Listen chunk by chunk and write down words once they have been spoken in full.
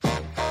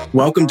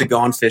Welcome to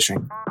Gone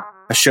Phishing,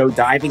 a show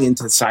diving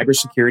into the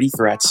cybersecurity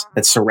threats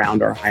that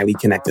surround our highly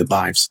connected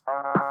lives.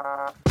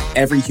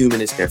 Every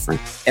human is different.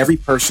 Every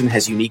person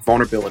has unique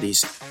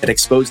vulnerabilities that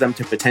expose them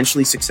to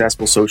potentially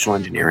successful social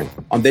engineering.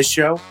 On this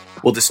show,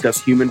 we'll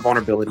discuss human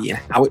vulnerability and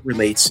how it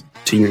relates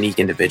to unique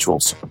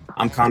individuals.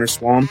 I'm Connor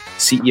Swalm,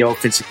 CEO of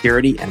Phin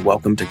Security, and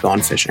welcome to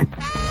Gone Phishing.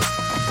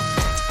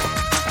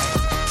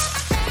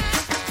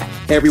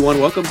 Hey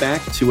everyone, welcome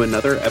back to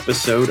another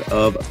episode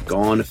of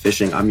Gone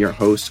Phishing. I'm your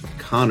host,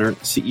 Connor,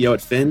 CEO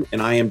at Phin,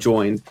 and I am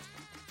joined,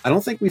 I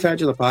don't think we've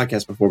had you on the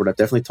podcast before, but I've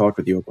definitely talked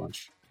with you a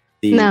bunch.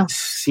 The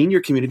Senior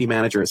Community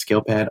Manager at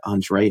ScalePad,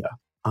 Andrea.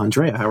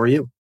 Andrea, how are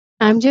you?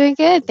 I'm doing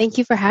good. Thank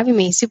you for having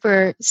me.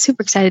 Super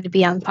excited to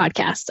be on the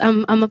podcast.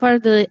 I'm a part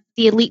of the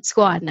elite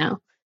squad now.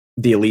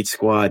 The elite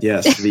squad,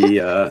 yes.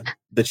 The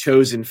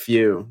chosen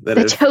few.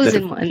 The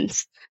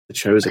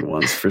chosen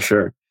ones, for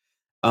sure.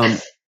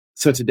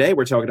 So today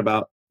we're talking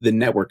about the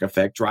network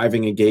effect,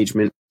 driving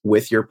engagement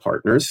with your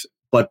partners.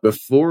 But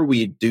before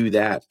we do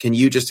that, can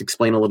you just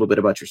explain a little bit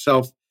about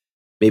yourself,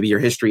 maybe your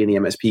history in the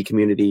MSP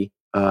community,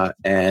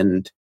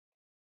 and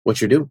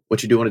what you do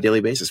on a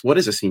daily basis? What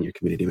is a senior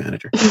community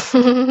manager?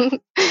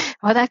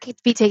 Well, that could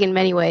be taken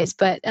many ways,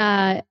 but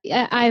so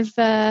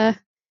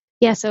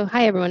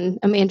hi everyone.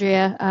 I'm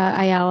Andrea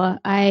Ayala.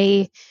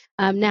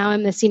 Now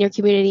I'm the Senior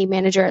Community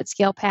Manager at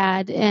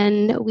ScalePad,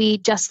 and we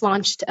just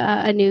launched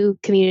a new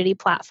community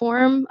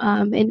platform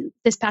in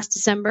this past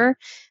December,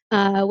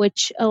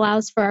 which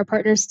allows for our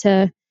partners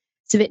to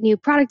submit new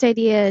product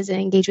ideas and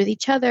engage with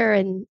each other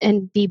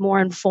and be more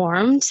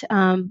informed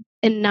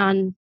in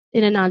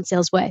a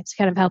non-sales way to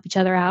kind of help each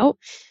other out.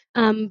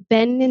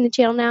 Been in the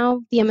channel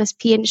now, the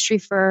MSP industry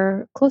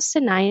for close to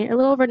a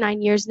little over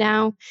 9 years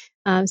now.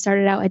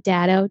 Started out at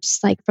Datto,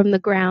 just like from the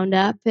ground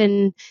up,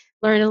 and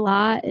learned a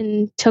lot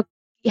and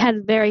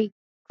had very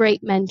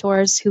great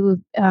mentors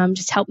who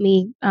just helped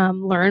me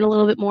learn a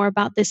little bit more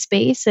about this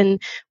space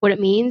and what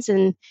it means.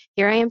 And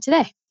here I am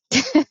today.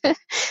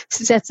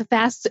 So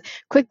that's a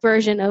quick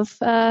version of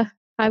how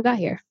I got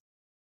here.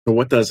 So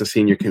what does a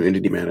senior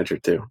community manager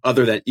do?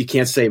 Other than you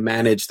can't say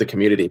manage the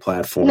community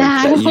platform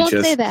I won't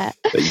say that.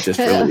 That you just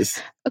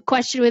released. A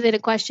question within a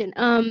question.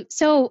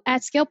 So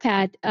at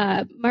ScalePad,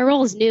 my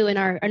role is new and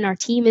our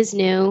team is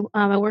new.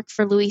 I work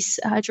for Luis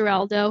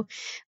Geraldo,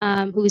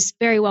 who's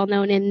very well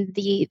known in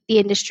the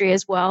industry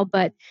as well.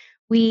 But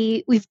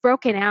we've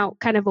broken out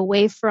kind of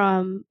away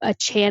from a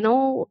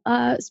channel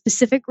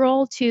specific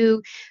role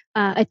to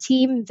a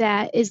team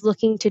that is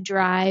looking to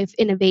drive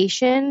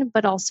innovation,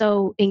 but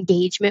also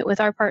engagement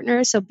with our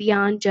partners. So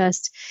beyond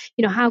just,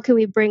 how can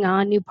we bring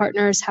on new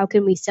partners? How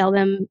can we sell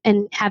them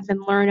and have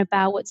them learn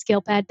about what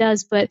ScalePad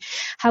does? But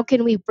how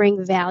can we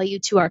bring value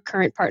to our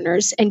current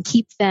partners and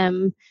keep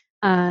them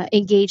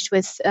engaged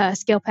with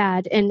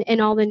ScalePad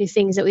and all the new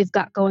things that we've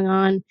got going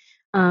on?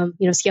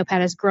 ScalePad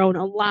has grown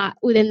a lot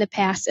within the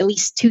past at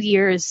least 2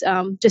 years,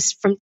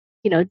 just from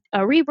a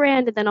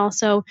rebrand, and then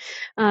also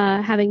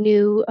having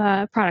new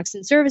products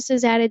and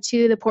services added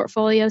to the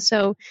portfolio.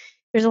 So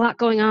there's a lot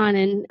going on,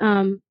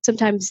 and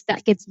sometimes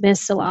that gets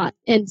missed a lot.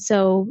 And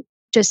so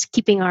just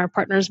keeping our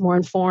partners more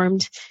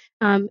informed,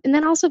 and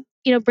then also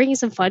bringing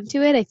some fun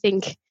to it. I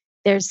think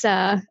there's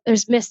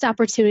missed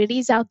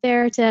opportunities out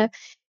there to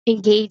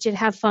engage and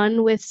have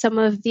fun with some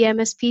of the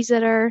MSPs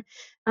that are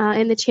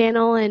in the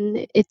channel,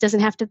 and it doesn't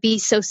have to be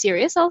so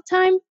serious all the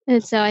time.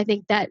 And so I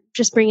think that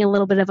just bringing a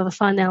little bit of a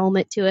fun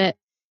element to it,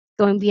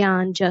 going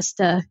beyond just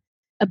a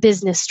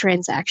business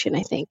transaction,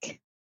 I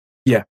think.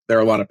 Yeah, there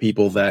are a lot of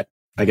people that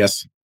I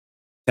guess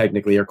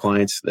technically are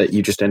clients that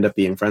you just end up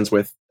being friends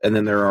with. And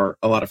then there are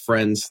a lot of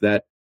friends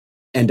that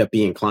end up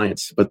being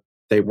clients, but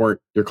they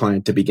weren't your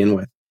client to begin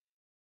with,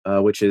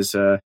 which is,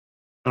 I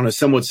don't know,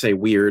 some would say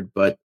weird,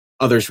 but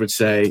others would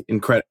say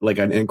like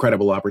an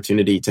incredible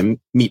opportunity to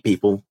meet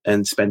people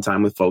and spend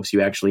time with folks you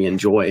actually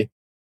enjoy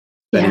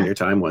spending your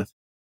time with.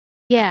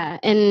 Yeah.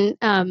 And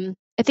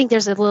I think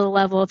there's a little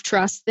level of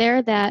trust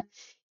there that,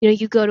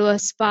 you go to a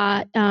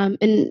spot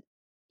and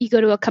you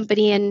go to a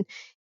company, and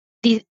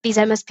these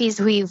MSPs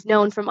who you've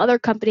known from other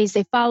companies,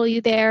 they follow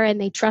you there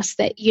and they trust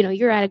that,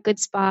 you're at a good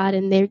spot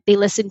and they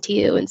listen to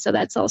you. And so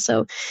that's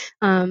also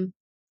kind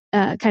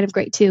of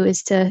great too,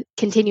 is to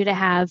continue to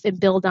have and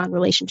build on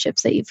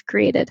relationships that you've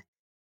created.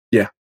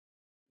 Yeah.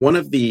 One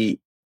of the,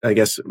 I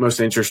guess, most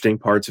interesting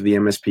parts of the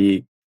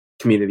MSP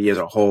community as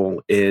a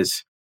whole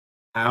is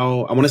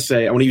how, I want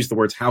to use the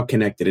words, how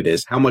connected it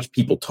is, how much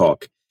people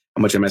talk,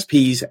 how much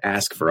MSPs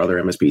ask for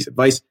other MSPs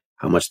advice,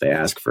 how much they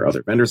ask for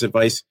other vendors'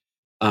 advice.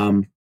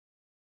 And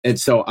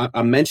so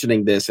I'm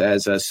mentioning this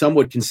as some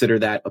would consider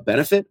that a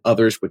benefit,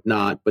 others would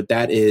not, but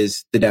that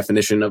is the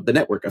definition of the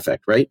network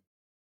effect, right?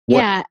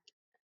 Yeah,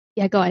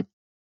 go ahead.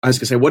 I was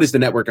going to say, what is the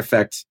network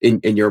effect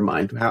in your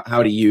mind?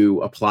 How do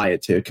you apply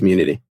it to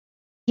community?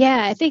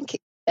 Yeah, I think,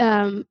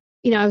 I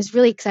was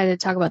really excited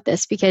to talk about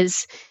this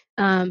because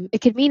it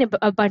could mean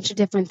a bunch of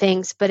different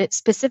things, but it's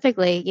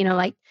specifically,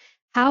 like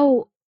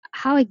how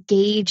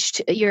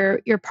engaged your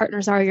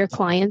partners are, your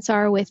clients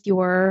are with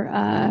your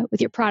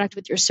product,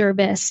 with your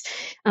service.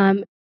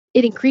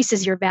 it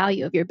increases your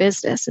value of your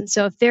business. And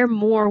so if they're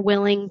more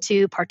willing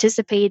to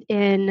participate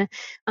in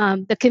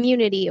the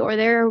community,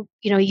 or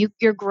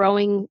you're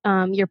growing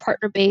your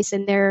partner base,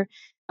 and they're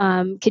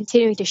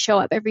continuing to show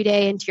up every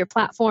day into your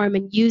platform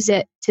and use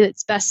it to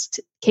its best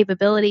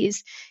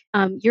capabilities,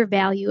 your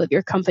value of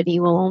your company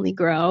will only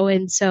grow.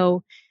 And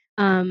so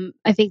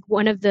I think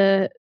one of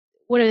the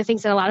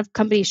things that a lot of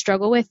companies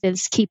struggle with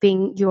is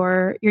keeping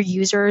your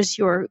users,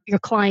 your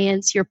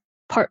clients, your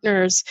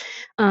partners,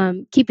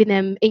 keeping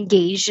them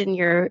engaged in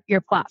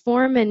your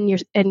platform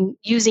and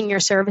using your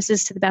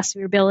services to the best of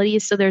your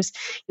abilities. So there's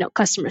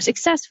customer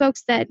success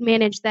folks that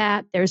manage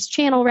that. There's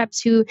channel reps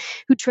who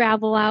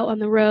travel out on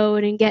the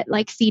road and get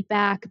like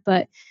feedback.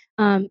 But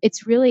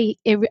it's really,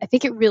 I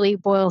think it really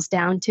boils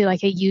down to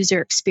like a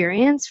user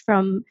experience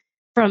from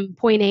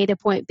point A to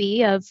point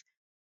B of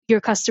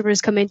your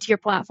customers come into your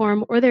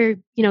platform, or they're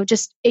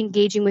just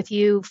engaging with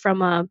you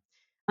from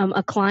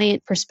a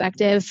client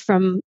perspective,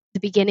 from the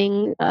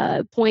beginning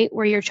point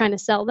where you're trying to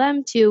sell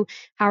them to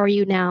how are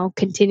you now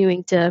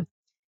continuing to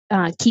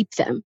keep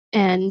them.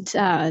 And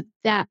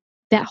that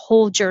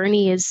whole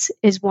journey is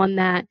one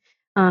that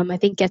I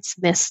think gets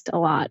missed a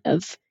lot.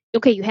 Of,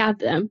 okay, you have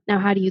them, now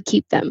how do you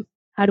keep them?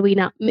 How do we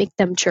not make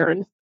them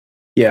churn?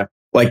 Yeah,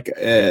 like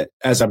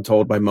as I'm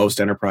told by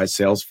most enterprise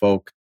sales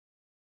folk,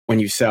 when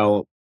you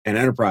sell an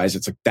enterprise,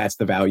 it's like that's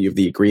the value of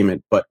the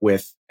agreement. But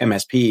with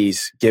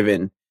MSPs,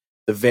 given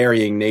the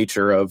varying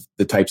nature of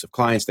the types of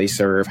clients they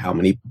serve, how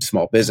many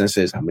small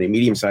businesses, how many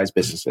medium-sized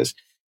businesses,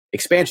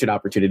 expansion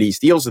opportunities,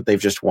 deals that they've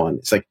just won,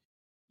 it's like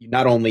you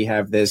not only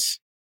have this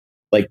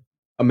like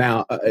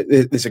amount,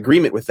 this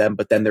agreement with them,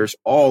 but then there's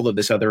all of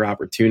this other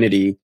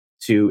opportunity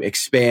to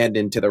expand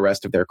into the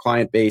rest of their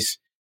client base.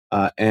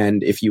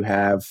 And if you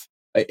have,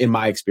 in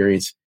my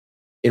experience,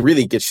 it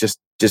really just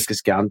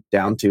gets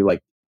down to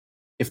like,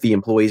 if the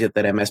employees at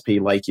that MSP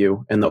like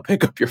you, and they'll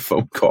pick up your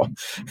phone call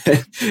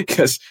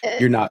because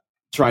you're not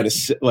trying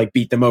to like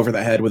beat them over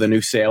the head with a new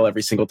sale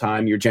every single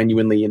time. You're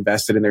genuinely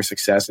invested in their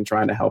success and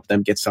trying to help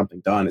them get something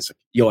done. It's like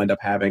you'll end up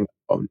having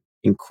an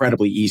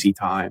incredibly easy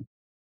time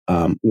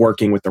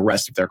working with the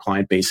rest of their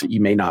client base that you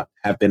may not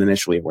have been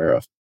initially aware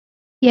of.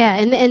 Yeah,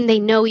 and they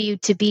know you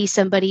to be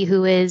somebody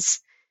who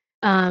is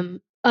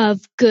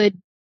of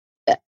good,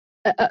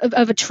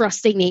 of a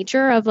trusting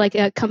nature, of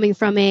like coming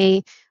from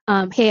a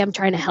hey, I'm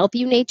trying to help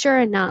you nature,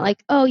 and not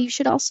like, oh, you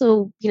should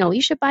also,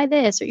 you should buy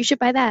this or you should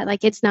buy that.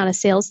 Like, it's not a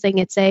sales thing.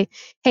 It's a,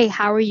 hey,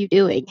 how are you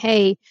doing?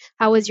 Hey,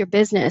 how is your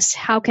business?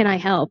 How can I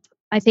help?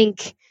 I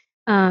think,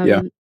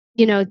 Yeah.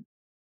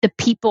 The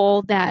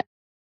people that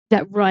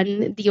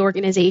run the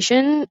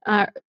organization,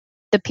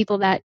 the people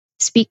that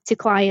speak to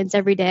clients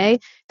every day,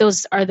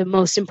 those are the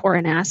most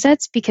important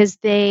assets, because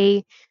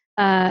they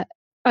are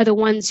the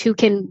ones who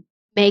can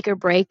make or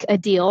break a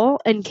deal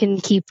and can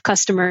keep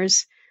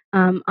customers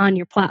on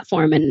your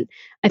platform. And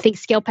I think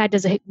ScalePad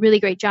does a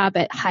really great job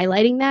at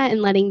highlighting that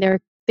and letting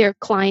their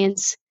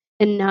clients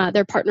and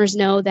their partners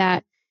know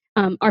that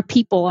our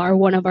people are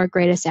one of our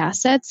greatest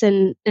assets.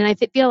 And I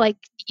feel like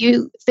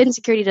Phin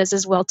Security does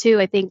as well too.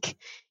 I think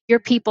your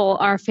people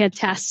are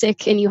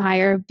fantastic, and you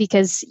hire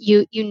because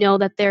you know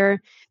that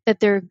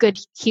they're good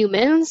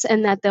humans,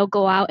 and that they'll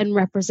go out and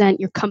represent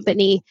your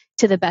company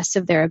to the best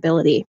of their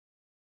ability.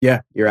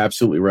 Yeah, you're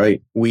absolutely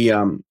right.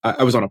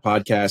 I was on a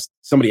podcast,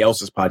 somebody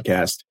else's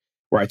podcast,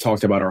 where I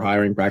talked about our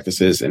hiring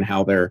practices and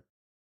how they're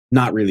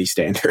not really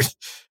standard.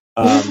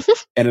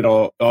 And it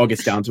all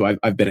gets down to,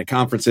 I've been at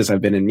conferences,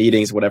 I've been in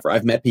meetings, whatever.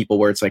 I've met people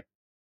where it's like,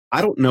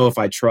 I don't know if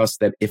I trust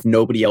that if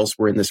nobody else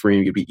were in this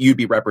room, you'd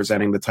be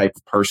representing the type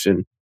of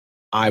person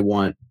I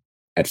want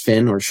at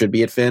Phin or should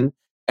be at Phin.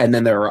 And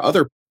then there are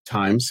other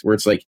times where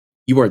it's like,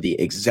 you are the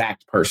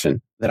exact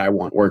person that I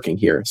want working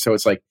here. So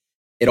it's like,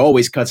 it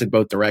always cuts in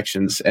both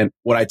directions. And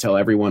what I tell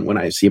everyone when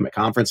I see them at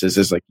conferences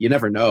is like, you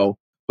never know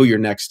who your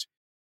next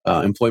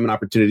employment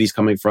opportunity is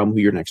coming from, who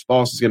your next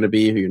boss is going to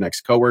be, who your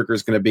next coworker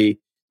is going to be.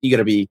 You got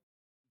to be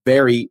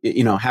very,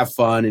 have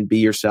fun and be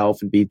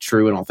yourself and be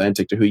true and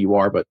authentic to who you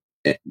are. But,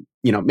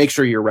 make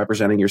sure you're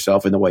representing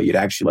yourself in the way you'd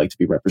actually like to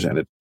be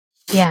represented.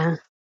 Yeah.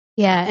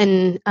 Yeah.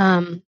 And,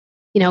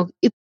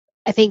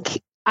 I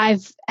think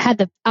I've had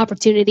the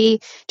opportunity,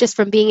 just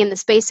from being in the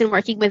space and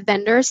working with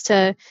vendors,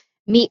 to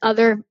meet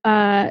other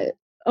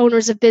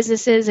owners of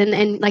businesses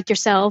and like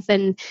yourself,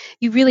 and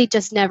you really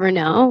just never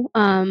know.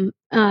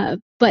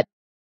 But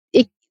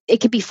it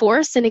could be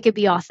forced and it could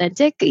be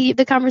authentic,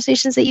 the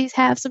conversations that you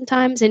have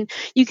sometimes, and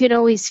you can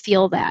always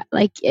feel that.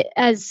 Like,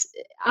 as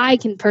I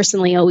can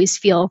personally always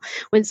feel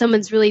when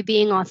someone's really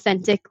being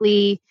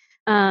authentically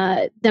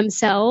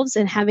themselves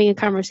and having a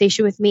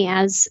conversation with me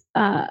as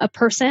a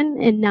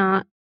person, and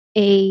not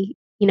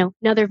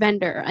another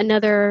vendor,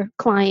 another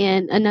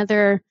client,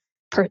 another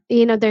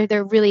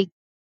they're really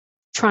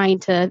trying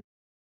to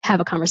have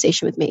a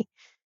conversation with me.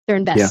 They're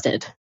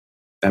invested.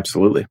 Yeah,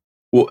 absolutely.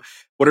 Well,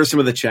 what are some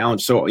of the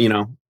challenges? So,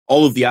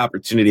 all of the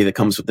opportunity that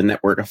comes with the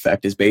network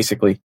effect is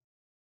basically,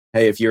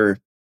 hey, if you're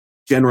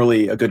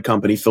generally a good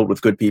company filled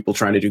with good people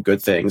trying to do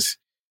good things,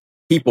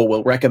 people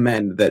will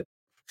recommend that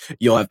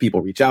you'll have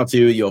people reach out to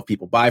you, you'll have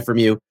people buy from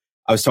you.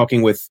 I was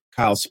talking with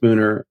Kyle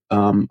Spooner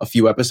a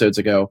few episodes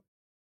ago,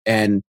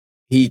 and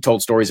he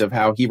told stories of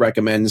how he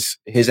recommends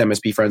his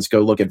MSP friends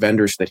go look at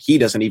vendors that he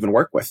doesn't even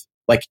work with.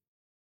 Like,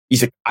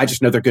 he's like, I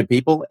just know they're good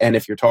people, and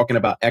if you're talking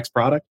about X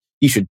product,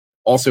 you should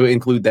also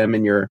include them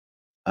in your,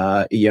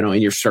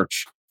 in your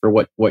search for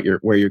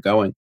where you're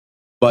going.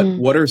 But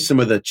what are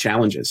some of the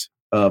challenges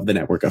of the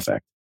network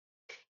effect?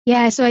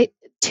 Yeah, so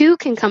two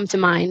can come to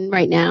mind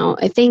right now.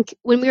 I think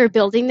when we were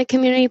building the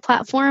community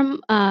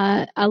platform,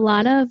 a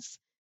lot of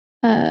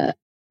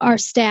our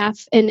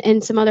staff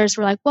and some others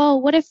were like, well,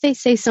 what if they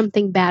say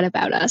something bad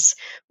about us?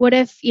 What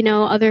if,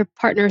 other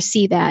partners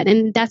see that?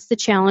 And that's the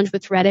challenge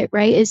with Reddit,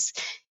 right? Is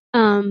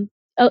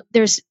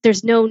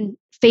there's no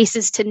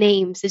faces to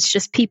names. It's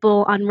just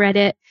people on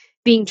Reddit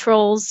being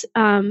trolls.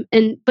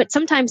 But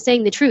sometimes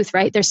saying the truth,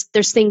 right?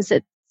 There's things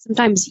that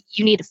sometimes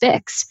you need to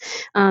fix,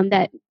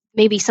 that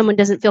maybe someone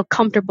doesn't feel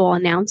comfortable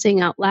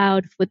announcing out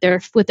loud with their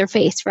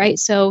face, right?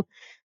 So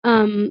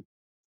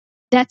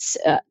that's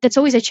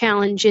always a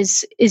challenge.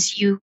 Is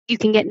you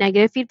can get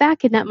negative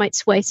feedback, and that might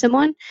sway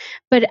someone.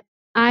 But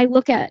I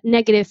look at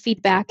negative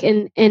feedback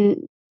and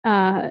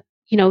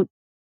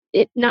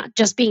it not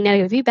just being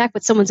negative feedback,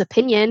 but someone's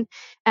opinion,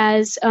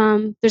 as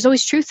there's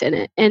always truth in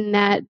it, and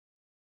that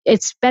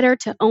it's better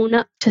to own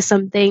up to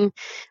something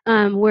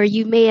where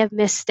you may have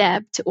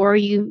misstepped, or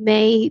you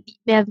may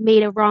have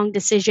made a wrong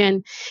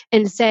decision,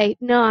 and say,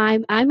 no,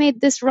 I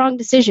made this wrong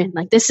decision.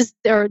 Like, this is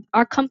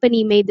our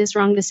company made this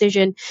wrong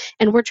decision,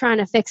 and we're trying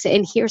to fix it.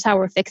 And here's how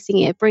we're fixing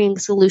it, bringing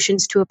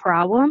solutions to a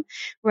problem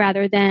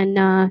rather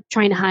than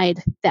trying to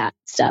hide that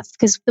stuff.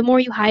 Because the more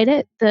you hide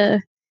it,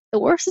 the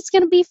worse it's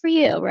going to be for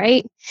you,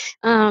 right?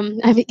 I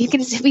mean,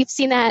 we've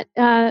seen that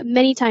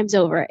many times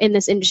over in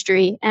this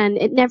industry, and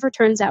it never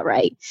turns out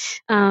right.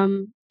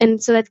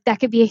 And so that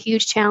could be a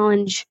huge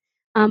challenge.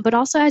 But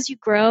also, as you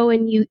grow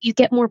and you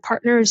get more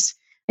partners,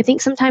 I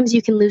think sometimes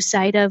you can lose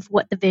sight of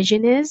what the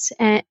vision is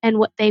and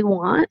what they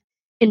want.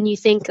 And you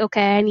think,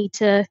 okay, I need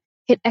to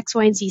hit X,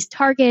 Y, and Z's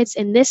targets,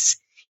 and this,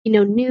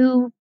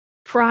 new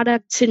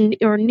product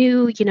or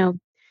new,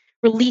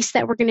 release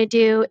that we're going to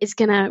do is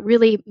going to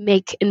really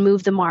make and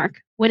move the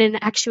mark, when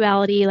in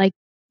actuality, like,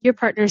 your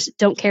partners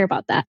don't care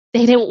about that.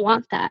 They don't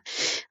want that.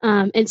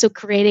 And so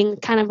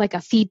creating kind of like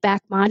a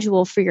feedback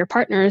module for your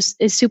partners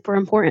is super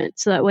important.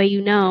 So that way,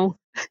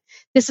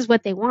 this is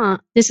what they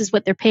want. This is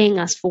what they're paying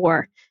us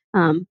for.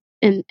 And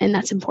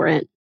that's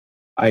important.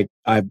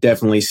 I've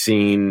definitely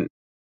seen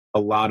a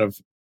lot of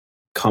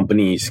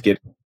companies get,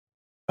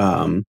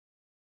 I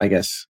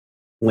guess,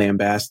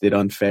 lambasted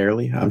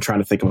unfairly. I'm trying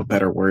to think of a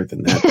better word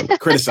than that.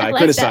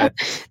 Criticize. That.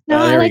 No,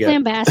 I like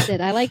lambasted.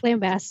 I like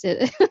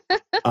lambasted.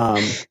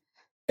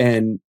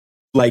 And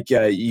like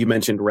you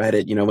mentioned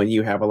Reddit, when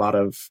you have a lot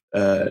of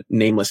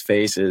nameless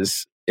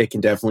faces, it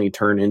can definitely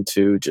turn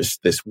into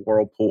just this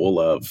whirlpool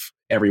of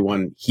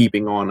everyone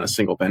heaping on a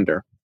single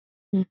vendor.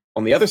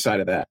 On the other side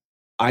of that,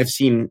 I've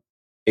seen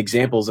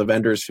examples of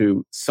vendors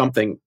who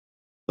something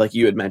like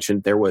you had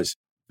mentioned, there was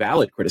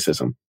valid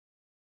criticism,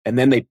 and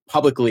then they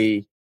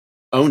publicly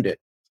owned it.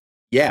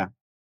 Yeah,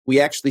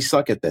 we actually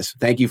suck at this.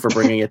 Thank you for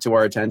bringing it to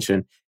our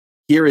attention.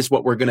 Here is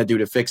what we're going to do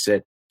to fix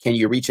it. Can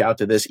you reach out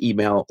to this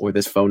email or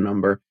this phone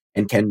number?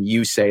 And can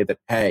you say that,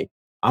 hey,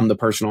 I'm the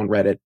person on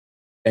Reddit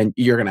and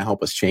you're going to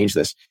help us change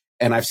this?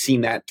 And I've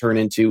seen that turn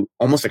into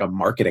almost like a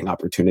marketing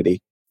opportunity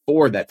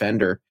for that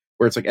vendor,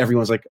 where it's like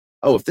everyone's like,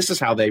 oh, if this is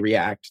how they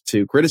react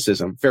to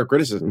criticism, fair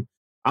criticism,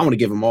 I want to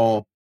give them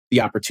all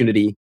the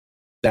opportunity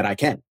that I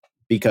can,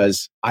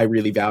 because I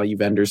really value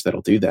vendors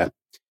that'll do that.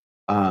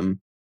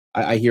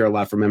 I hear a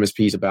lot from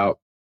MSPs about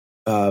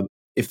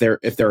if there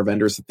are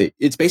vendors that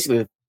it's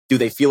basically, do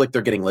they feel like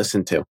they're getting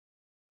listened to?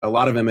 A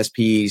lot of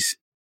MSPs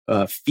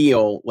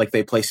feel like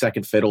they play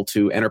second fiddle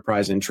to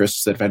enterprise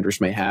interests that vendors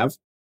may have.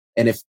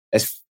 And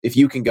if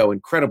you can go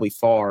incredibly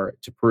far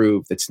to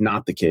prove that's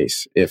not the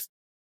case, if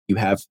you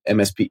have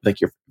MSP,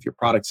 like if your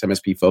product's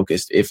MSP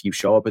focused, if you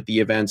show up at the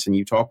events and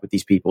you talk with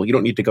these people, you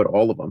don't need to go to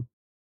all of them.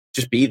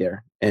 Just be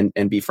there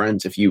and be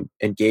friends. If you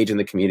engage in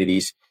the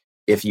communities,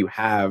 if you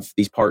have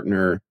these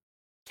partner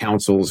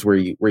councils where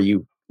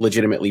you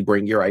legitimately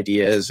bring your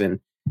ideas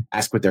and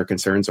ask what their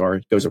concerns are,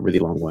 it goes a really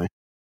long way.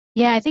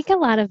 Yeah, I think a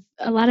lot of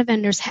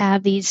vendors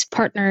have these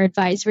partner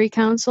advisory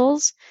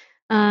councils,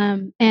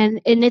 and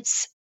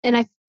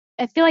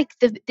I feel like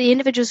the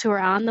individuals who are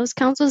on those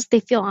councils, they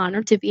feel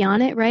honored to be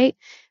on it, right?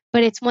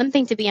 But it's one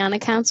thing to be on a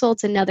council;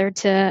 it's another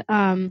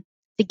to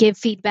give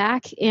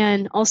feedback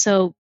and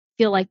also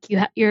feel like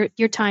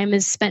your time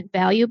is spent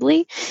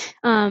valuably.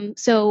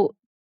 So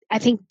I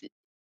think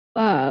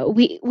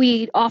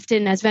we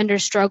often as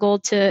vendors struggle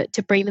to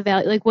bring the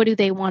value. Like, what do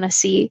they want to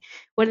see?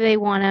 What do they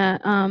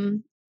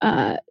want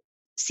to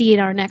see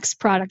in our next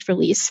product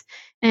release?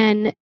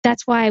 And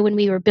that's why when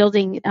we were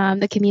building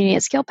the community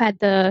at ScalePad,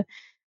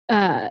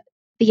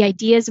 the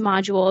ideas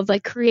module of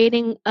like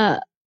creating a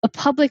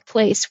public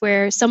place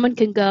where someone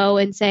can go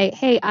and say,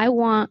 hey, I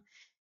want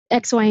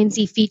X, Y, and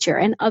Z feature,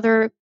 and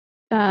other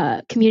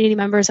community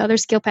members, other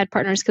ScalePad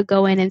partners could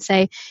go in and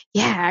say,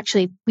 yeah,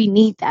 actually, we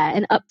need that,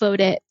 and upvote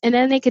it. And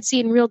then they could see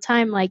in real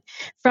time, like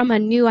from a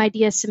new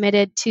idea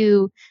submitted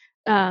to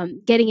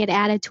getting it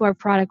added to our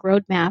product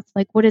roadmap,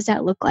 like what does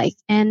that look like?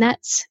 And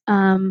that's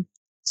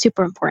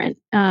super important.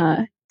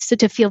 So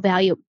to feel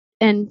value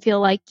and feel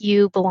like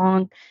you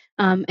belong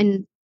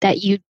and that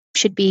you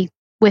should be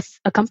with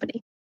a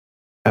company.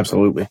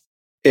 Absolutely.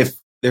 If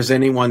there's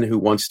anyone who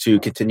wants to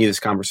continue this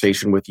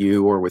conversation with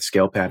you or with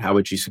ScalePad, how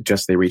would you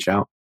suggest they reach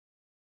out?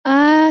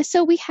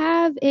 So we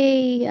have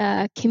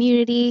a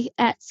community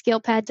at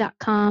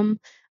scalepad.com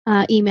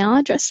email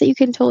address that you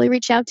can totally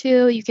reach out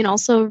to. You can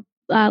also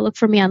look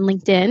for me on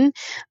LinkedIn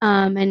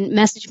and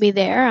message me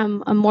there.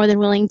 I'm more than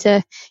willing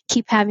to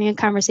keep having a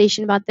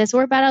conversation about this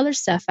or about other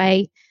stuff.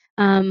 I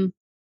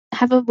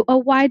have a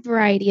wide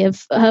variety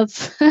of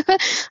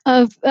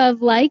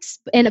of likes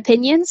and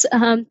opinions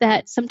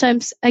that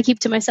sometimes I keep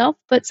to myself,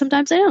 but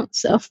sometimes I don't.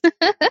 So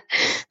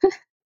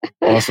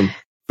awesome.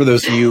 For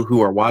those of you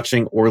who are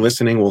watching or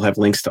listening, we'll have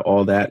links to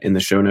all that in the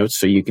show notes,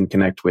 so you can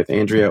connect with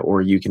Andrea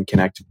or you can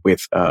connect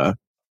with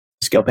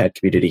ScalePad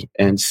community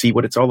and see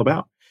what it's all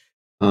about.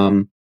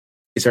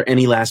 Is there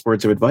any last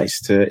words of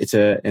advice to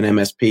an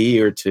MSP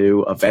or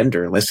to a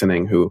vendor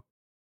listening who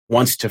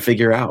wants to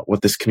figure out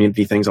what this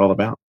community thing's all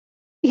about?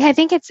 Yeah, I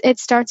think it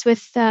starts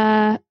with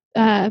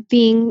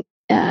being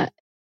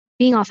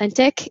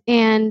authentic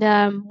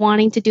and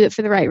wanting to do it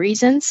for the right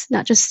reasons,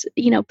 not just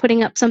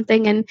putting up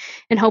something and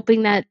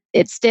hoping that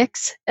it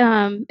sticks.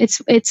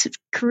 It's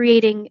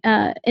creating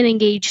an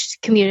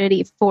engaged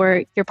community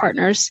for your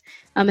partners,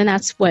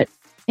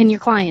 and your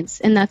clients,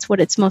 and that's what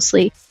it's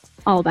mostly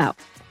all about.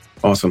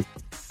 Awesome.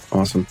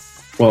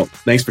 Well,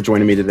 thanks for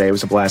joining me today. It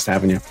was a blast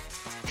having you.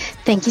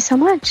 Thank you so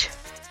much.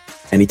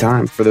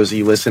 Anytime. For those of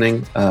you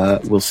listening,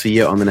 we'll see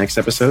you on the next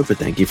episode, but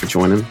thank you for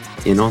joining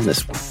in on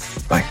this one.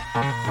 Bye.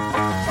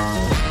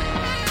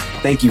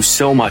 Thank you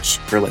so much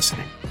for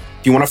listening.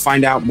 If you want to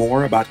find out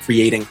more about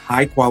creating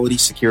high-quality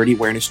security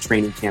awareness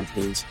training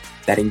campaigns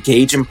that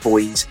engage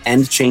employees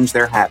and change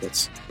their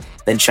habits,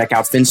 then check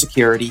out Phin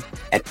Security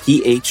at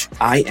phinsec.io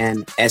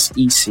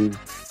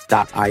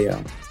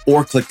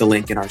or click the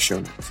link in our show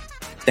notes.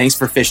 Thanks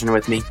for phishing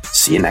with me.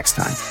 See you next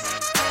time.